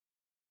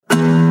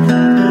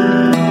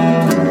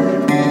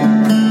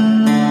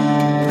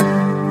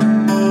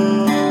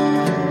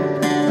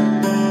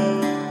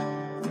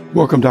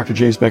Welcome, Dr.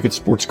 James Beckett,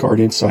 Sports Card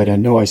Insight. I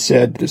know I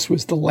said this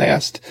was the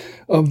last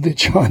of the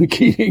John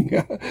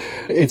Keating.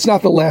 It's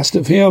not the last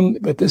of him,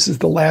 but this is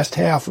the last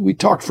half. We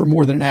talked for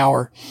more than an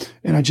hour,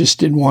 and I just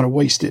didn't want to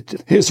waste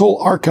it. His whole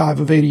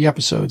archive of 80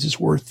 episodes is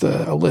worth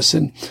a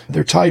listen.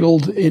 They're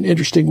titled in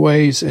interesting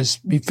ways as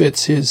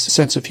befits his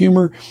sense of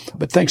humor.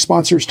 But thanks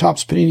sponsors,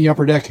 Topps, Panini,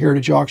 Upper Deck,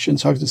 Heritage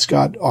Auctions, Huggins and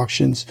Scott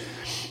Auctions,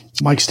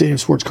 Mike Stadium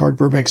Sports Card,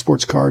 Burbank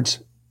Sports Cards,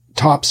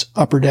 Topps,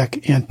 Upper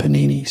Deck, and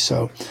Panini.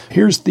 So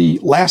here's the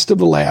last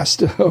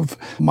of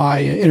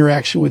my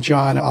interaction with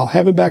John. I'll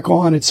have him back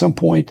on at some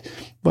point,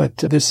 but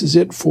this is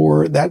it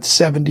for that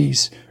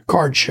 70s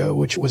card show,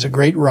 which was a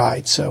great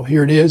ride. So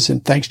here it is,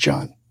 and thanks,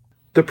 John.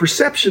 The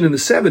perception in the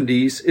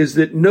 70s is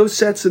that no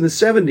sets in the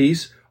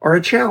 70s are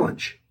a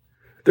challenge.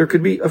 There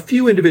could be a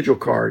few individual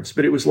cards,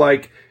 but it was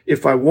like,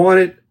 if I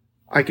want it,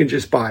 I can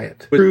just buy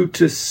it. True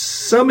to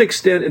some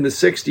extent in the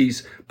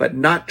 60s, but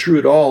not true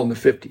at all in the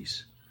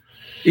 50s.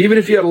 Even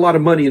if you had a lot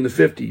of money in the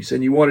 50s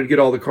and you wanted to get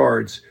all the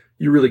cards,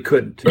 you really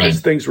couldn't.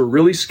 Because things were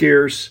really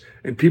scarce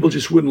and people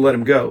just wouldn't let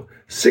them go.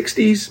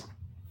 60s,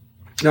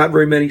 not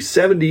very many.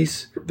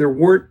 70s, there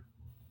weren't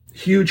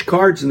huge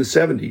cards in the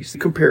 70s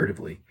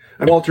comparatively.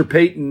 Walter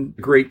Payton,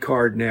 great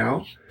card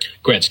now.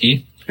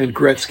 Gretzky. And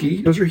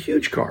Gretzky. Those are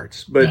huge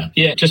cards. But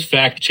yeah, just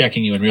fact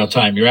checking you in real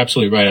time. You're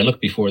absolutely right. I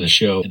looked before the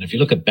show, and if you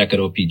look at Beckett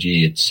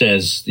OPG, it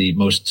says the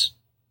most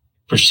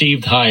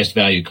perceived highest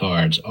value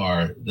cards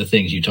are the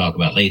things you talk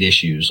about, late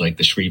issues like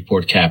the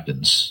Shreveport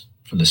Captains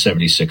from the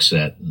 76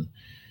 set and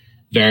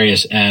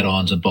various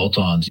add-ons and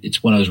bolt-ons.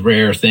 It's one of those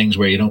rare things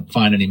where you don't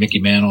find any Mickey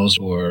Mantles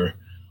or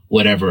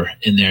whatever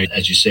in there.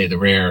 As you say, the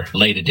rare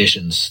late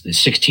editions, the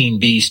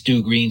 16B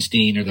Stu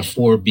Greenstein or the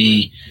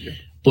 4B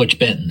Butch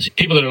Bentons,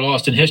 people that are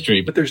lost in history.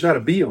 But there's not a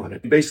B on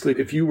it.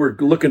 Basically, if you were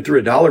looking through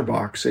a dollar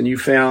box and you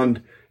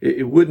found,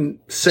 it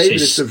wouldn't say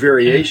that it's a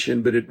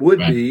variation, but it would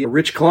be.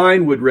 Rich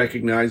Klein would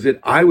recognize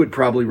it. I would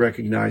probably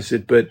recognize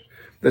it, but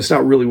that's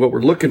not really what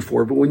we're looking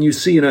for. But when you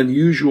see an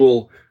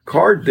unusual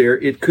card there,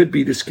 it could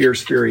be the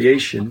scarce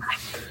variation.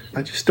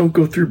 I just don't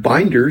go through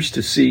binders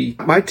to see.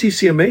 My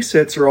TCMA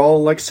sets are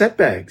all like set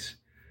bags.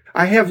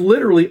 I have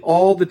literally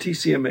all the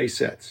TCMA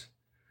sets.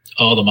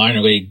 All the minor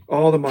league.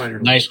 All the minor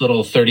league. Nice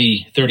little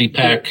 30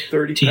 pack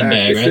 30 team pack.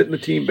 bag, They fit in the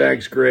team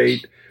bags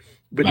great.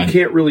 But you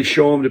can't really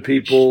show them to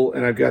people,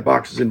 and I've got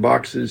boxes and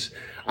boxes.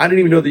 I didn't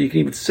even know that you can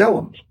even sell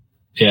them.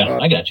 Yeah,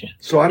 I got you.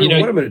 So I don't know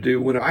what I'm going to do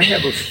when I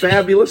have a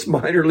fabulous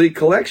minor league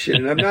collection,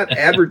 and I'm not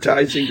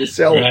advertising to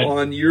sell them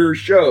on your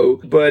show.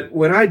 But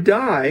when I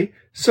die,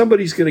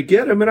 somebody's going to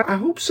get them, and I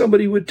hope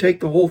somebody would take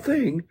the whole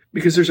thing,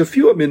 because there's a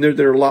few of them in there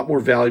that are a lot more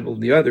valuable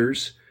than the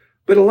others.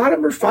 But a lot of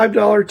them are $5,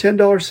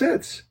 $10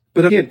 sets.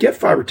 But I can't get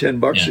 $5 or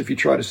 $10 if you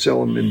try to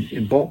sell them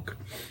in bulk.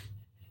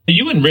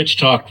 You and Rich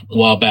talked a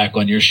while back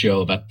on your show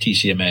about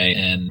TCMA,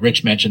 and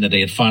Rich mentioned that they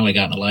had finally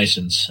gotten a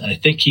license. And I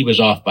think he was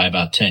off by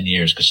about 10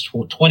 years because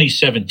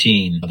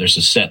 2017, there's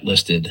a set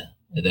listed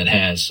that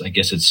has, I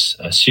guess it's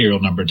a serial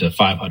number to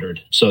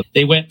 500. So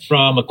they went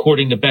from,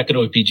 according to Beckett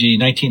OPG,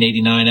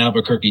 1989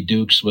 Albuquerque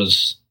Dukes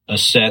was a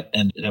set,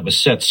 and that was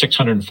set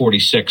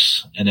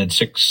 646, and then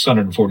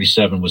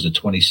 647 was the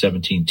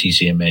 2017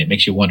 TCMA. It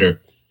makes you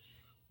wonder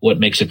what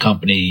makes a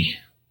company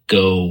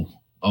go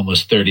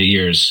almost 30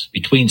 years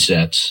between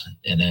sets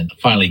and then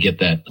finally get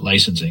that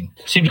licensing.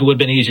 Seems it would have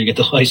been easier to get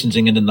the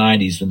licensing in the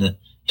 90s than the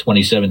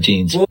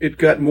 2017s. Well, it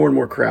got more and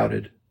more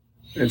crowded,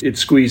 and it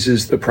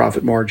squeezes the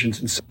profit margins.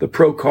 And the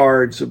pro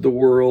cards of the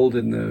world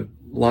and the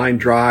line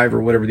drive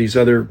or whatever, these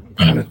other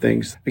kind of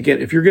things.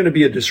 Again, if you're going to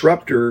be a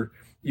disruptor,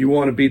 you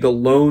want to be the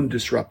lone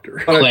disruptor.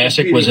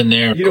 Classic was in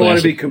there. You don't want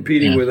to be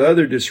competing with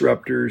other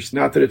disruptors.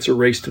 Not that it's a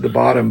race to the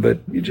bottom,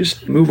 but you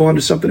just move on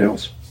to something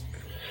else.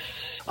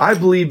 I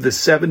believe the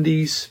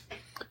 70s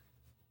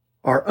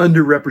are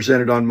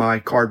underrepresented on my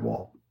card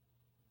wall.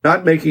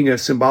 Not making a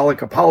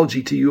symbolic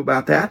apology to you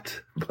about that,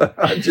 but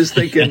I'm just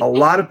thinking a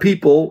lot of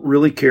people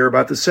really care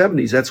about the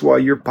 70s. That's why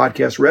your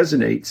podcast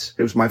resonates.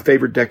 It was my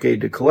favorite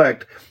decade to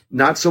collect.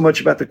 Not so much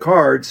about the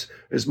cards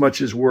as much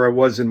as where I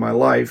was in my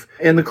life.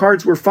 And the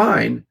cards were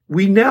fine.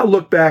 We now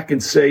look back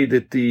and say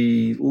that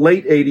the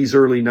late 80s,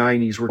 early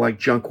 90s were like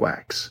junk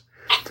wax.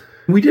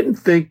 We didn't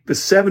think the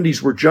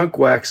 70s were junk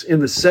wax in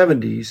the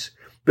 70s,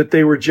 but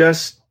they were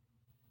just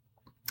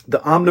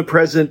the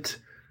omnipresent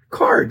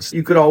cards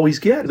you could always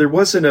get. There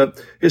wasn't a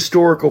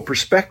historical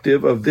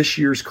perspective of this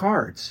year's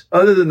cards,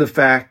 other than the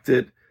fact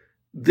that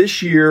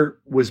this year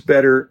was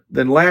better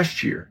than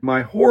last year.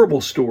 My horrible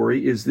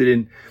story is that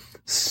in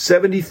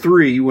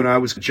 73, when I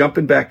was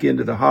jumping back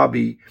into the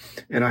hobby,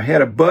 and I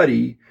had a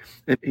buddy,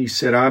 and he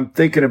said, I'm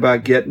thinking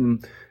about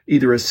getting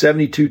either a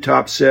 72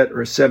 top set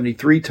or a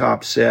 73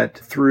 top set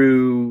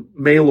through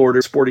mail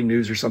order, Sporting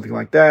News or something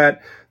like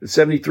that. The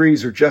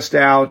 73s are just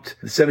out.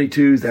 The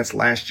 72s, that's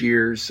last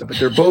year's, but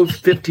they're both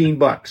 $15.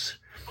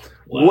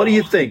 Wow. What do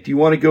you think? Do you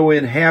want to go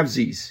in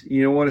halvesies?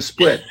 You don't want to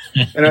split?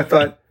 And I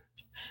thought,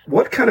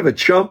 what kind of a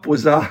chump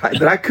was I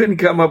that I couldn't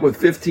come up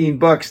with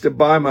 $15 to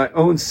buy my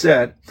own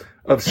set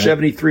of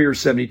 73 or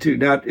 72?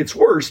 Now, it's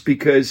worse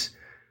because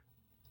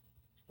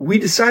we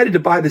decided to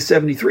buy the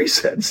 73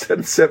 set instead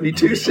of the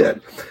 72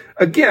 set.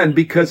 Again,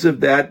 because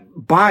of that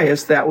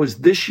bias, that was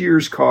this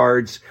year's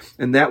cards,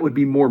 and that would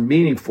be more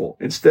meaningful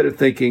instead of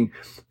thinking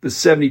the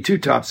 72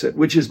 top set,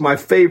 which is my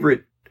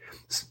favorite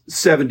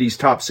 70s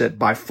top set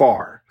by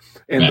far,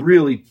 and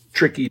really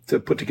tricky to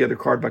put together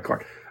card by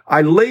card.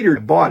 I later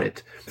bought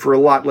it for a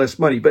lot less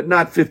money, but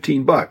not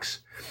 $15.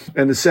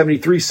 And the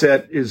 73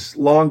 set is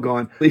long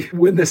gone.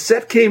 When the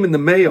set came in the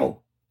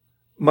mail,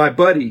 my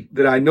buddy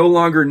that I no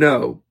longer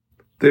know,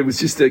 that was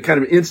just a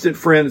kind of instant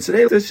friend, and said,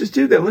 hey, let's just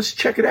do that. Let's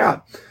check it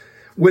out.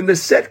 When the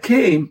set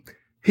came,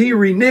 he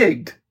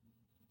reneged.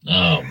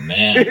 Oh,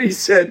 man. He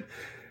said,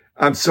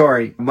 I'm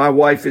sorry, my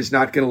wife is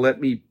not going to let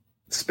me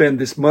spend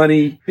this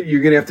money.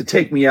 You're going to have to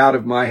take me out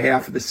of my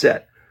half of the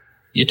set.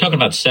 You're talking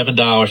about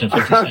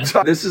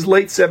 $7.50. This is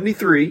late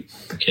 73.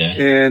 Okay.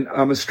 And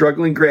I'm a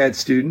struggling grad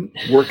student,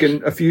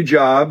 working a few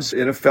jobs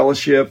in a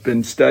fellowship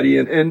and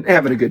studying and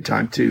having a good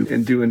time too,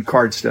 and doing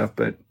card stuff.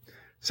 But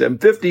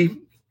 $7.50,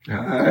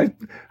 I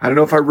don't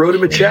know if I wrote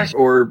him a check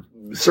or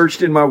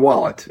searched in my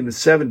wallet. In the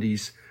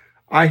 70s,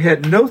 I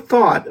had no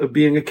thought of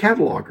being a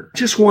cataloger.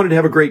 Just wanted to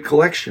have a great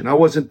collection. I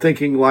wasn't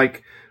thinking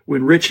like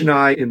when Rich and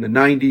I in the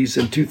 90s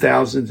and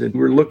 2000s, and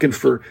we're looking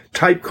for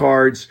type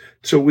cards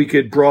so we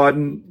could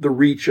broaden the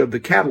reach of the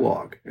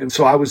catalog. And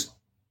so I was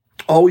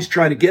always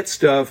trying to get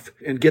stuff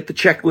and get the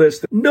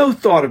checklist. No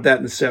thought of that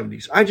in the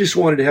 70s. I just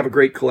wanted to have a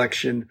great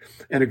collection,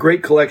 and a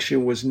great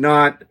collection was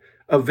not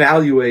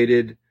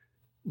evaluated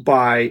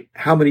by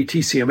how many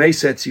TCMA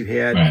sets you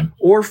had, right,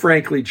 or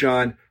frankly,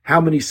 John,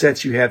 how many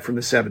sets you had from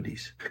the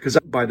 70s. Because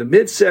by the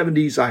mid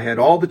 70s, I had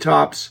all the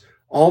tops,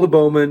 all the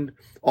Bowman,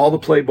 all the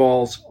play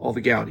balls, all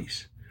the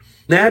Gaudies.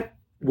 That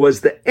was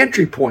the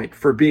entry point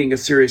for being a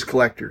serious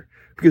collector,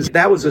 because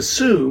that was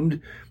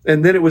assumed.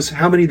 And then it was,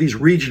 how many of these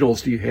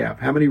regionals do you have?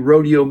 How many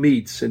rodeo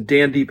meats and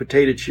Dandy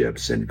potato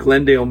chips and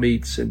Glendale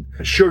meats and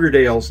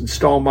Sugardales and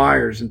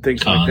Stallmeyers and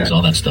things cons, like that.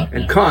 All that stuff.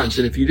 And cons.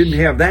 And if you didn't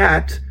have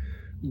that,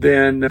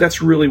 then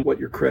that's really what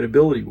your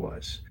credibility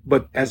was.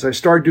 But as I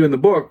started doing the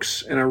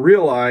books and I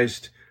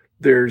realized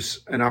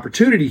there's an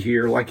opportunity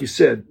here, like you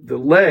said, the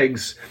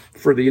legs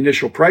for the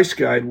initial price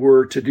guide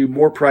were to do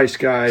more price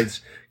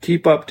guides,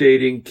 keep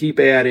updating, keep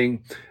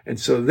adding. And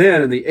so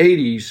then in the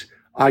 80s,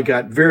 I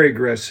got very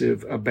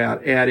aggressive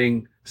about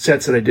adding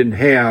sets that I didn't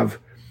have.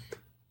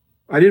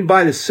 I didn't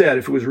buy the set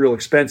if it was real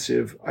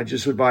expensive. I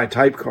just would buy a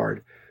type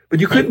card. But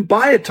you couldn't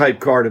buy a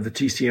type card of the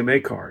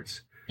TCMA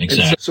cards.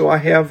 Exactly. So I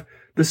have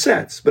the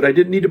sets, but I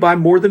didn't need to buy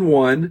more than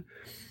one.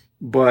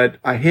 But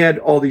I had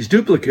all these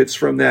duplicates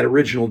from that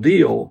original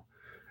deal,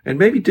 and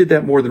maybe did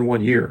that more than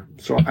 1 year.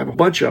 So I have a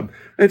bunch of them.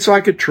 And so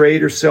I could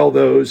trade or sell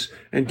those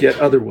and get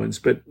other ones.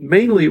 But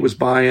mainly it was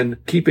buying,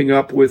 keeping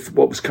up with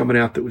what was coming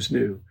out that was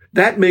new.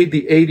 That made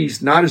the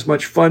 80s not as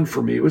much fun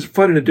for me. It was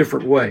fun in a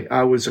different way.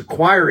 I was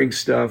acquiring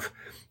stuff,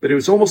 but it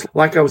was almost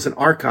like I was an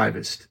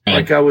archivist,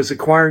 like I was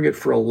acquiring it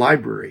for a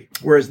library.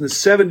 Whereas in the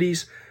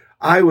 70s,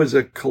 I was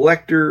a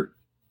collector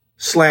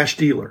 /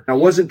 dealer. I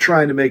wasn't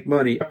trying to make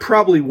money. I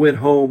probably went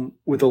home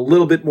with a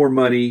little bit more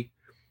money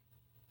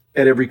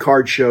at every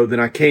card show than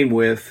I came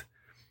with,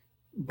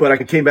 but I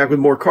came back with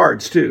more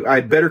cards too. I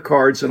had better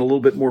cards and a little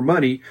bit more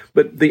money,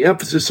 but the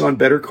emphasis on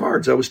better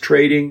cards. I was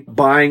trading,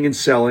 buying and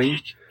selling.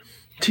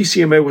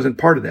 TCMA wasn't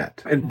part of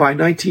that. And by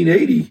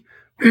 1980,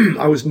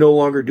 I was no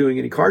longer doing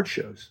any card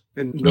shows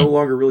and no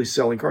longer really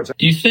selling cards.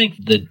 Do you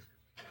think the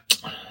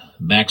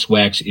Max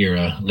Wax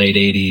era, late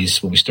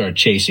 80s, when we started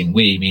chasing,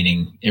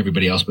 meaning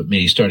everybody else but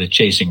me, started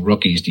chasing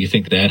rookies, do you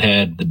think that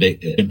had the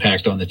big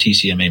impact on the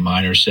TCMA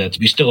minor sets?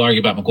 We still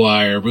argue about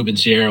McGuire. Ruben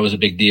Sierra was a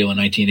big deal in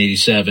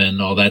 1987,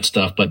 all that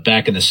stuff. But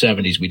back in the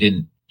 70s, we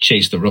didn't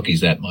chase the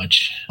rookies that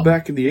much.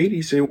 Back in the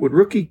 80s, and when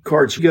rookie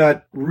cards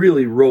got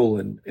really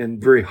rolling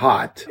and very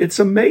hot, it's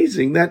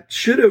amazing.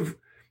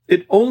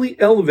 It only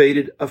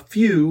elevated a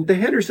few. The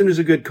Henderson is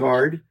a good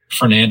card.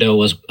 Fernando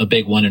was a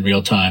big one in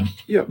real time.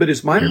 Yeah, but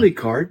his minor league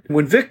card,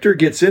 when Victor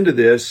gets into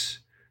this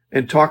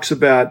and talks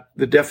about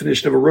the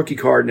definition of a rookie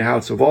card and how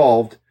it's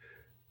evolved,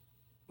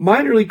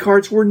 minor league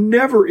cards were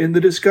never in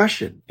the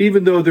discussion.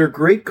 Even though they're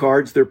great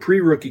cards, they're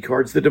pre-rookie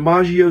cards, the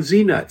DiMaggio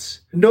Z-Nuts.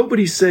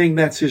 Nobody's saying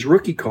that's his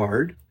rookie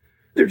card.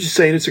 They're just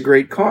saying it's a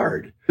great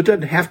card. It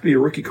doesn't have to be a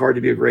rookie card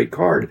to be a great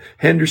card.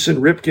 Henderson,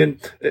 Ripken,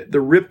 the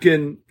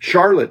Ripken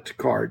Charlotte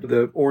card,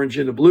 the orange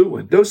and the blue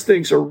one. Those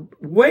things are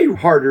way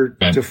harder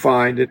to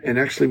find and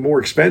actually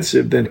more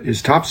expensive than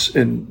his Topps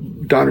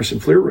and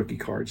Donruss Fleer rookie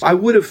cards. I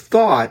would have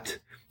thought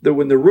that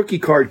when the rookie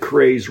card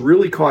craze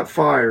really caught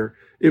fire,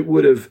 it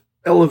would have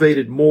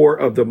elevated more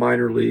of the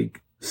minor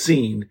league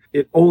scene.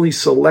 It only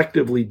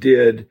selectively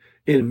did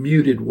in a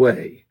muted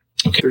way.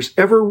 Okay. If there's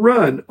ever a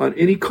run on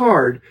any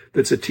card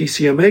that's a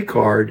TCMA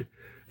card,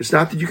 it's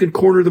not that you can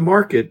corner the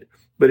market,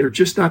 but there are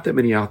just not that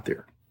many out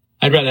there.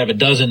 I'd rather have a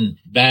dozen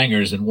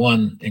bangers than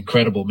one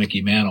incredible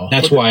Mickey Mantle.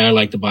 That's why I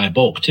like to buy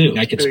bulk, too.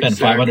 I could spend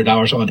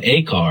 $500 on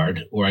a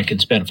card, or I can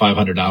spend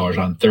 $500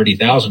 on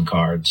 30,000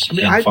 cards.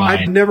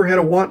 I've never had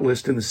a want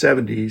list in the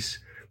 70s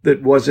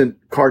that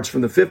wasn't cards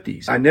from the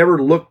 50s. I never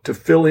looked to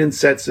fill in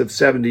sets of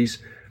 70s.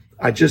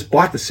 I just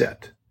bought the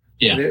set.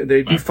 Yeah.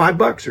 They'd be $5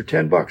 or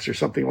 $10 or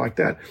something like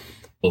that.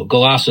 Well,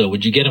 Golasso,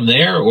 would you get them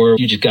there or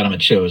you just got them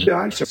at shows? Yeah,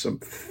 I saw some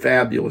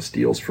fabulous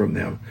deals from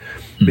them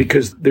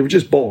because they were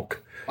just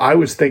bulk. I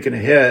was thinking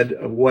ahead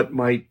of what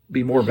might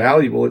be more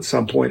valuable at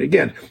some point.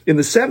 Again, in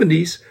the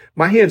 70s,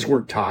 my hands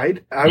weren't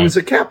tied. I was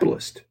a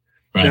capitalist.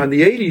 Right. Now, in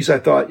the 80s, I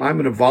thought I'm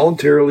going to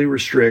voluntarily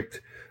restrict.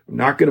 I'm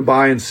not going to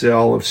buy and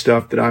sell of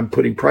stuff that I'm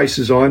putting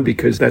prices on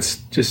because that's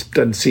just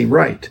doesn't seem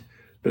right.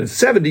 But in the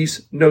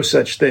 70s, no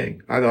such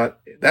thing. I thought,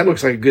 that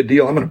looks like a good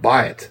deal. I'm going to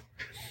buy it.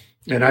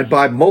 And I'd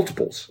buy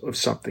multiples of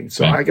something.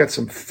 So I got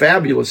some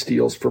fabulous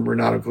deals from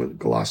Renato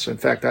Golasso. In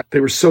fact,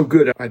 they were so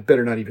good, I'd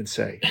better not even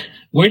say.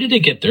 Where did they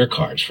get their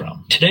cards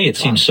from? Today, it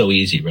seems so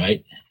easy,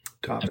 right?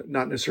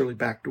 Not necessarily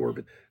backdoor,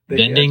 but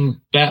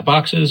vending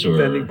boxes or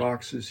vending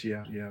boxes.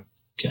 Yeah.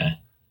 Okay.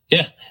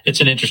 Yeah.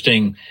 It's an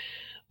interesting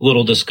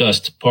little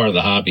discussed part of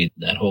the hobby,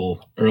 that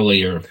whole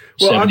earlier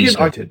 70s. I'll give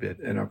a tidbit,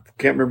 and I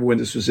can't remember when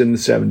this was in the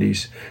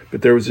 70s,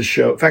 but there was a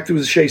show. In fact, it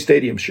was a Shea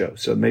Stadium show,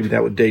 so maybe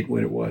that would date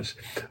when it was.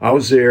 I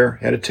was there,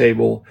 had a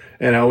table,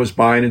 and I was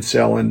buying and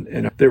selling,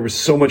 and there was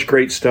so much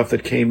great stuff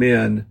that came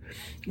in,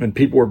 and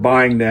people were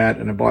buying that,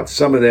 and I bought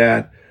some of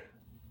that,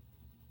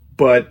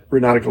 but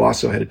Renato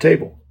Golasso had a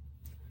table,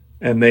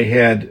 and they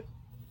had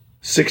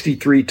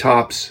 63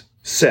 tops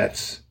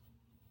sets.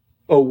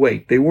 Oh,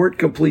 wait, they weren't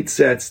complete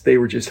sets. They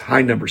were just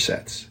high number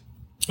sets.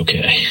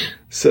 Okay.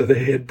 So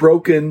they had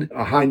broken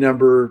a high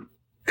number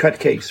cut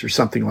case or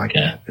something like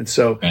that. And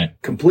so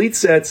complete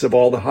sets of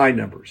all the high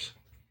numbers,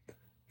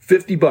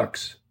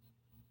 $50,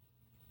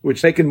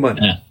 which making money.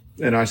 Yeah.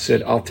 And I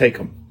said, I'll take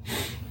them.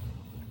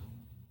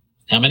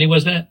 How many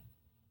was that?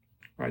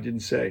 I didn't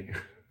say.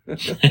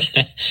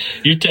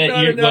 You're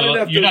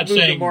not move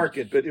saying the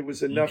market, but it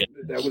was enough. Okay.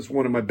 That was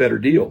one of my better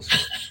deals.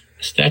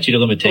 Statute of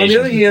limitations. On the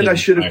other hand, I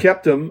should have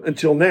kept them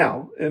until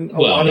now. And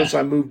a lot of us,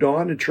 I moved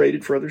on and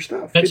traded for other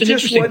stuff. That's an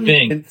interesting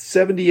thing. In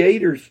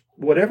 78 or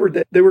whatever,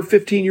 they were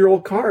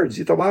 15-year-old cards.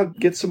 You thought, well, I'll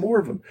get some more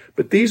of them.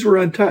 But these were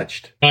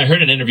untouched. I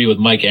heard an interview with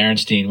Mike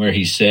Arenstein where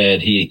he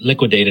said he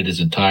liquidated his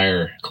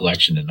entire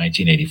collection in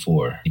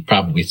 1984. He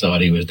probably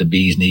thought he was the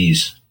bee's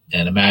knees.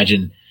 And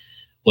imagine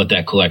what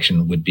that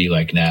collection would be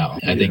like now.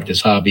 I think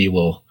this hobby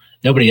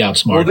nobody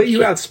outsmarted. Well, that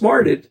you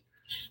outsmarted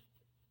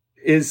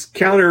is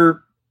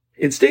counter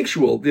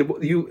instinctual.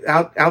 You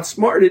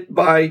outsmart it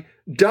by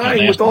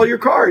dying with all your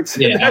cards.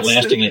 Yeah,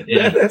 outlasting it.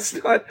 Yeah. That's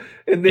not.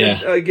 And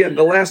then again,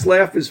 the last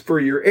laugh is for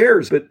your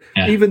heirs. But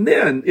even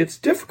then, it's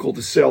difficult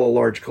to sell a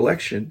large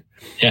collection.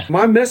 Yeah.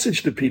 My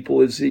message to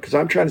people is because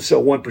I'm trying to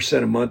sell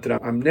 1% a month, and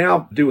I'm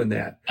now doing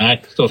that.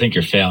 I still think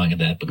you're failing at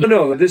that. But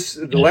no.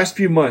 The last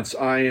few months,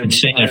 I am. Been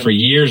saying that for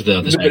years,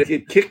 though. But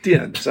it kicked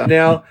in. So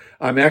now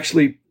I'm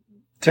actually.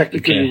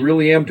 Technically,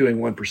 really am doing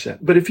 1%.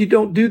 But if you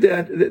don't do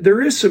that, there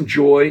is some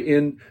joy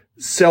in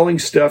selling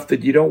stuff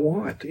that you don't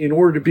want. In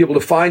order to be able to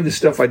find the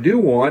stuff I do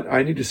want,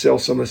 I need to sell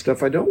some of the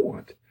stuff I don't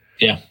want.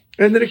 Yeah.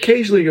 And then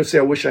occasionally you'll say,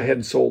 I wish I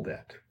hadn't sold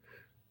that.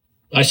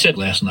 I said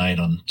last night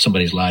on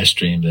somebody's live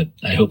stream that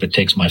I hope it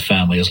takes my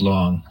family as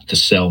long to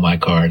sell my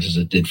cards as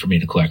it did for me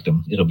to collect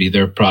them. It'll be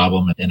their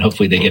problem, and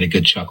hopefully they get a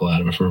good chuckle out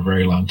of it for a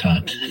very long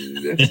time.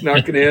 It's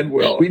not going to end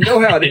well. We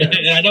know how it ends.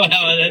 I know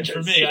how it ends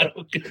for me.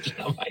 It's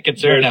not my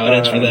concern how it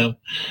ends for them.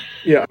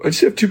 Yeah, I just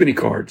have too many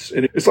cards.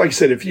 And it's like I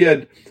said, if you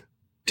had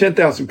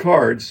 10,000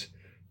 cards,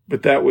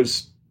 but that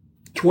was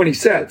 20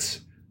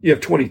 sets, you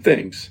have 20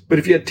 things. But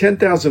if you had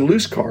 10,000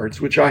 loose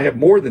cards, which I have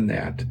more than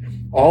that,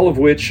 all of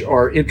which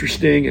are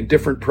interesting and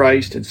different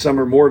priced, and some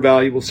are more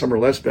valuable, some are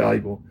less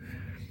valuable,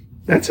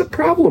 that's a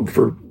problem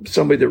for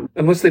somebody that,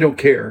 unless they don't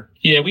care.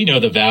 Yeah, we know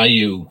the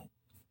value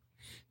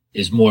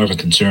is more of a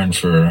concern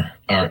for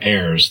our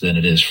heirs than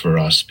it is for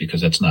us,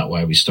 because that's not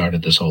why we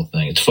started this whole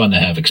thing. It's fun to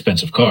have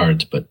expensive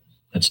cards, but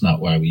that's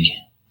not why we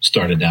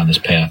started down this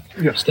path.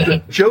 Yeah,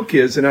 the joke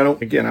is, and I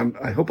hope I'm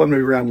going to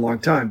be around a long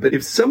time, but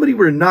if somebody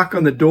were to knock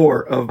on the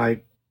door of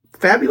my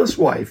fabulous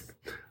wife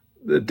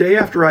the day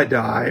after I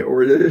die,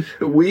 or the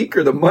week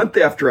or the month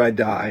after I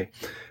die,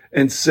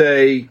 and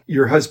say,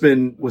 your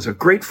husband was a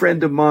great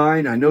friend of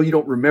mine. I know you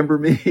don't remember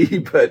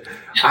me, but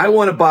I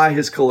want to buy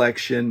his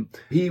collection.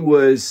 He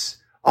was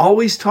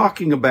always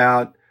talking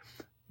about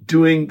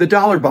doing the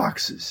dollar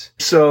boxes.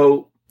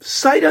 So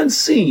sight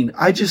unseen,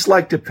 I just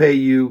like to pay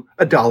you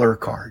 $1 a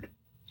card.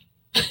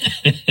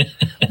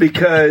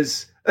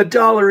 Because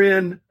 $1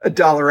 in,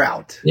 $1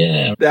 out.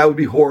 Yeah. That would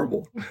be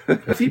horrible.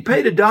 If he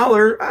paid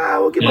 $1,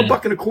 we'll give him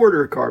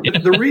 $1.25 a card.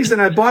 But the reason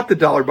I bought the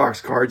dollar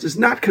box cards is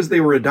not because they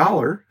were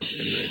 $1.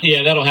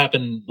 Yeah, that'll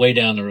happen way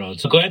down the road.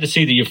 So glad to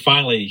see that you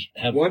finally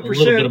have 1%, a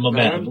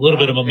little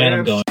bit of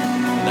momentum going.